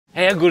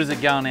How good is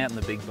it going out in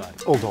the big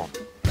boat? All time.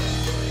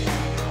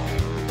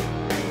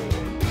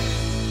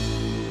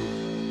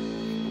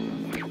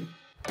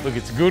 Look,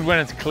 it's good when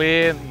it's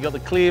clear. You've got the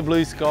clear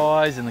blue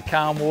skies and the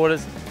calm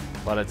waters,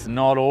 but it's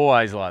not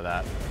always like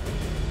that.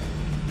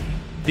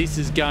 This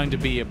is going to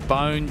be a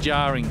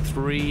bone-jarring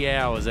 3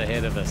 hours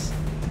ahead of us.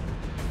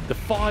 The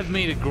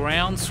 5-metre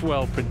ground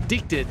swell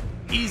predicted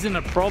isn't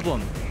a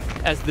problem.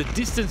 As the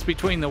distance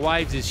between the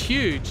waves is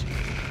huge,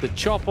 the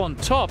chop on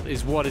top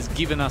is what has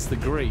given us the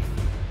grief.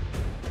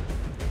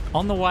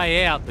 On the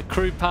way out, the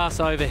crew pass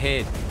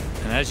overhead,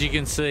 and as you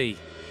can see,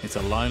 it's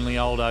a lonely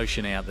old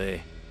ocean out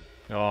there.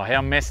 Oh,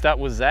 how messed up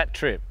was that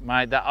trip,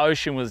 mate? The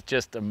ocean was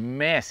just a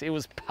mess. It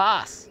was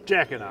pus.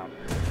 Jacking up.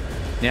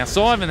 Now,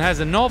 Simon has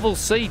a novel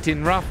seat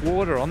in rough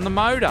water on the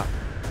motor.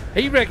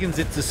 He reckons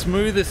it's the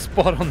smoothest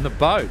spot on the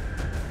boat.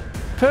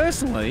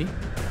 Personally,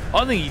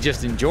 I think he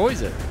just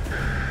enjoys it.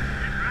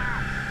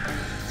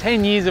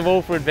 10 years of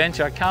all for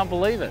adventure, I can't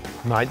believe it.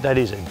 Mate, that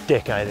is a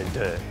decade of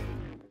dirt.